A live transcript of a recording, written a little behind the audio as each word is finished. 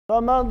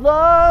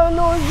رمضان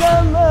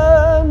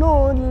زمان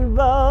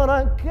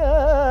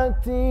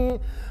البركات،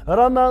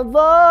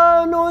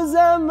 رمضان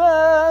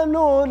زمان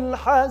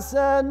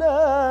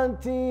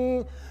الحسنات،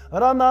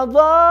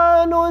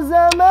 رمضان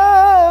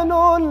زمان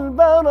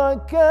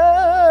البركات،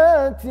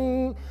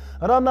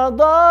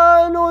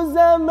 رمضان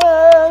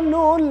زمان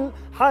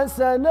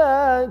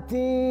الحسنات،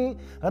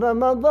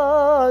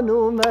 رمضان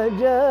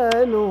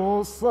مجال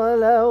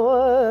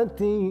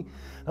الصلوات،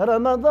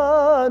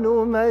 رمضان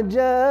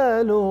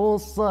مجال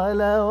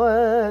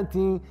الصلوات،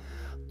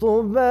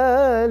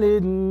 طوبى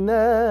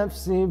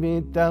للنفس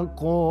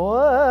بتقواها،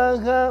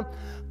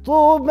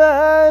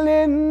 طوبى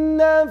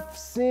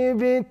للنفس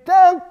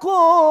بتقواها.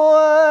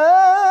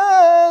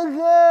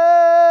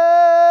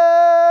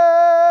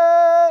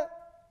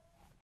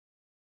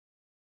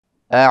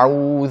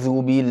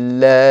 أعوذ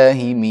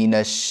بالله من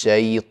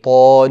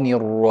الشيطان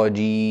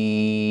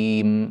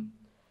الرجيم.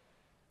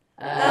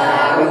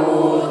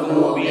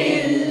 أعوذ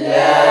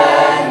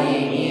بالله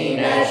من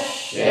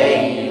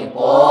الشيطان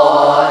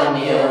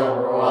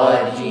الرجيم.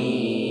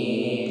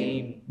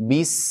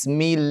 بسم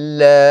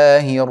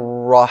الله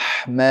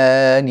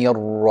الرحمن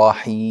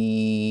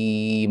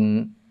الرحيم.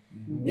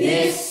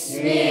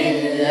 بسم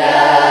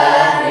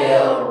الله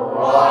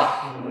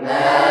الرحمن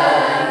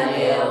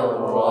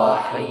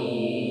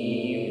الرحيم.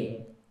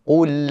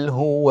 قل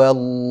هو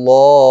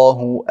الله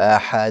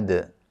أحد.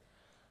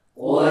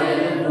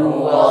 قل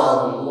هو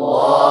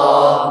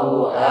الله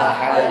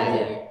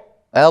أحد.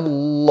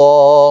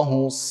 الله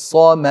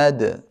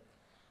الصمد.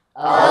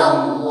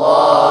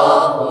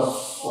 الله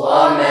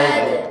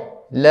الصمد.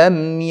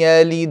 لم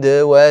يلد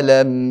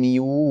ولم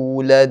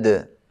يولد.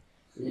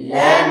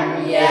 لم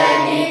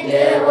يلد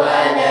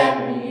ولم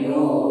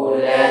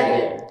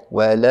يولد.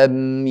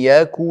 ولم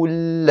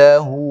يكن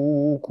له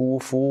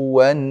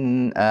كفوا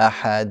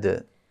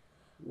أحد.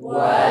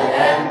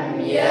 ولم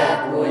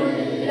يكن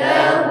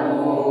له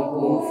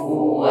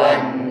كفوا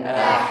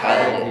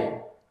أحد.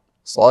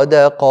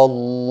 صدق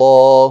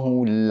الله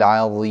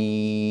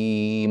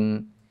العظيم.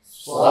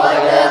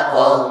 صدق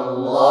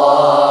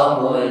الله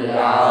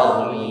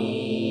العظيم.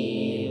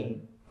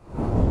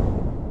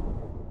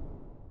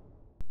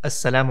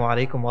 Assalamu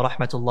alaikum wa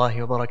rahmatullahi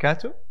wa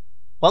barakatuh.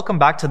 Welcome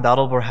back to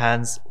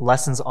Daralburhan's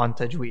Lessons on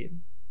Tajweed.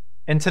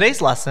 In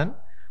today's lesson,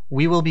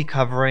 we will be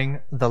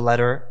covering the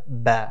letter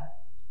Ba.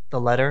 The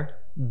letter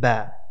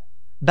Ba.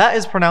 Ba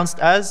is pronounced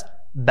as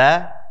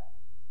Ba,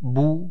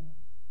 Bu,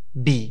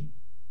 Bi.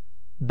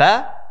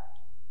 Ba,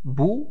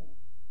 Bu,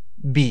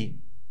 Bi.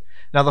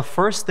 Now the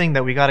first thing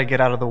that we got to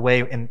get out of the way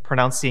in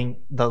pronouncing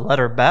the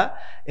letter Ba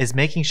is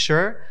making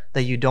sure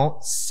that you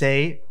don't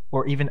say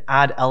or even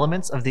add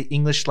elements of the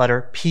English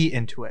letter P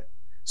into it.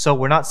 So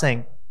we're not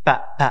saying Ba,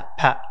 Pa,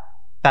 Pa,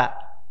 Ba,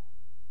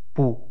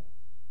 Bu,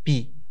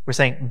 Bi. We're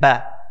saying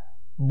Ba,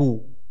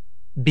 Bu,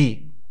 Bi.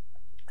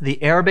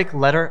 The Arabic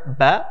letter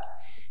Ba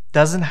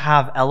doesn't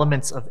have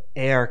elements of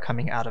air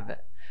coming out of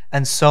it.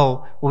 And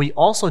so what we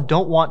also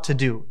don't want to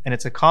do, and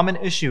it's a common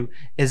issue,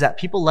 is that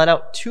people let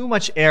out too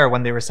much air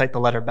when they recite the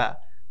letter Ba.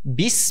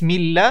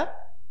 Bismillah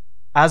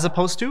as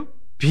opposed to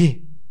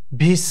Bi.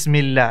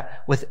 Bismillah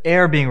with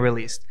air being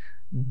released.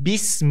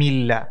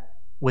 Bismillah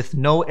with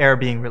no air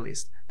being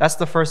released. That's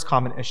the first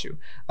common issue.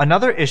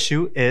 Another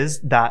issue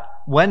is that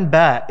when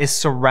Ba is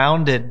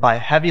surrounded by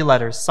heavy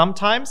letters,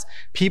 sometimes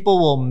people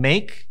will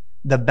make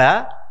the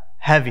Ba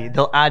heavy.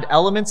 They'll add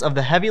elements of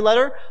the heavy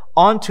letter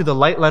onto the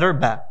light letter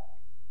Ba.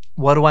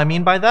 What do I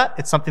mean by that?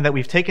 It's something that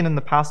we've taken in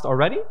the past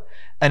already.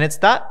 And it's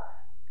that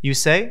you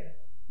say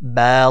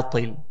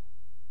batil,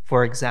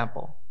 for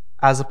example,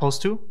 as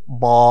opposed to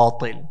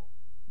batil.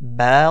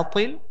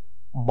 Batil,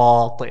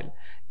 batil.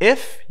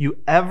 If you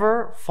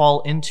ever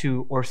fall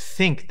into or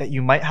think that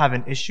you might have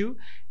an issue,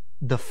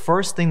 the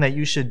first thing that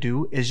you should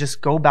do is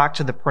just go back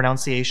to the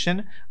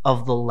pronunciation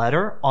of the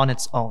letter on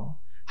its own.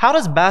 How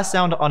does Ba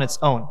sound on its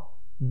own?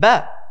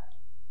 Ba,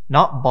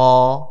 not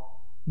ba.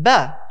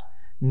 Ba,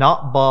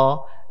 not ba.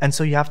 And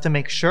so you have to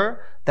make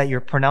sure that you're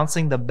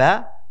pronouncing the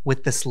Ba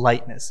with this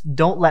lightness.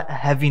 Don't let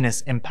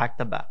heaviness impact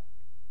the Ba.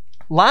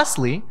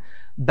 Lastly,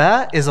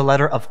 Ba is a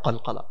letter of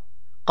qalqala.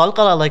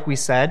 Qalqala, like we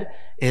said,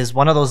 is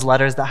one of those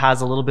letters that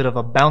has a little bit of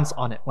a bounce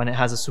on it when it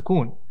has a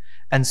sukoon.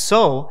 And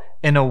so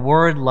in a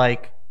word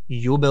like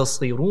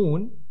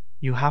yubsirun,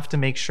 you have to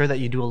make sure that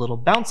you do a little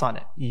bounce on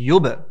it.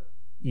 Yub,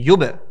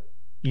 yub,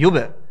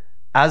 yub,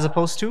 as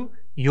opposed to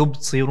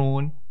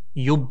yubsirun,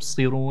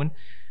 yubsirun.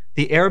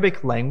 The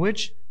Arabic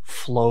language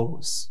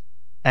flows.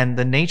 And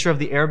the nature of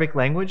the Arabic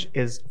language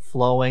is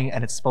flowing,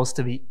 and it's supposed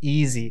to be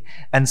easy.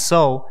 And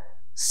so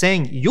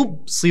saying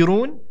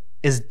yubsirun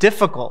is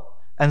difficult.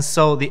 And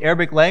so the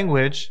Arabic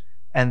language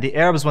and the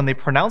Arabs, when they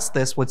pronounce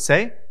this, would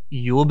say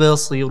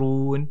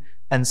yubsirun.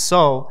 And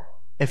so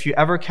if you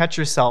ever catch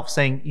yourself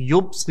saying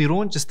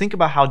yubsirun, just think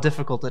about how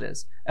difficult it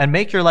is and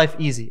make your life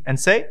easy and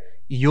say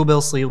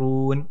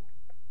yubsirun.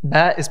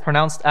 Ba is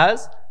pronounced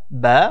as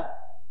Ba,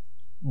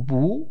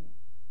 Bu,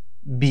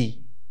 Bi.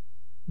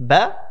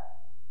 Ba,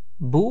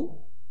 Bu,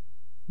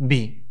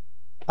 Bi.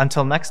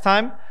 Until next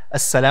time,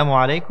 Assalamu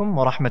alaikum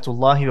wa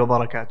rahmatullahi wa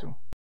barakatuh.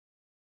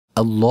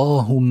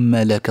 اللهم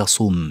لك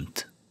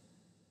صمت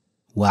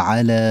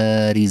وعلى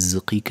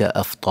رزقك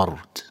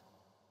أفطرت.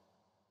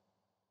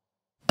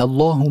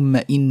 اللهم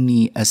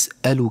إني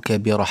أسألك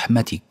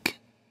برحمتك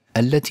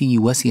التي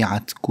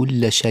وسعت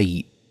كل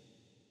شيء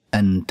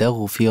أن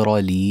تغفر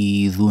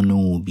لي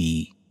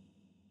ذنوبي.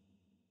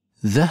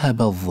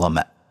 ذهب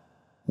الظمأ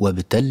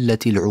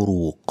وابتلت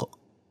العروق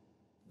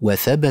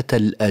وثبت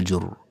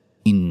الأجر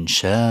إن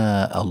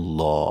شاء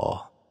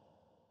الله.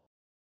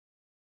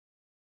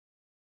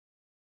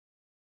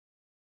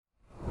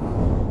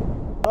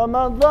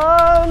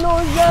 رمضان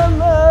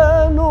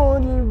زمان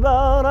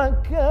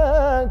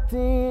البركات،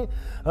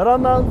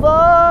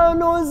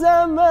 رمضان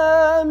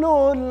زمان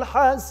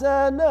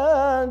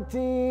الحسنات،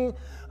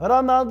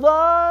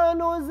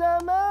 رمضان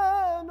زمان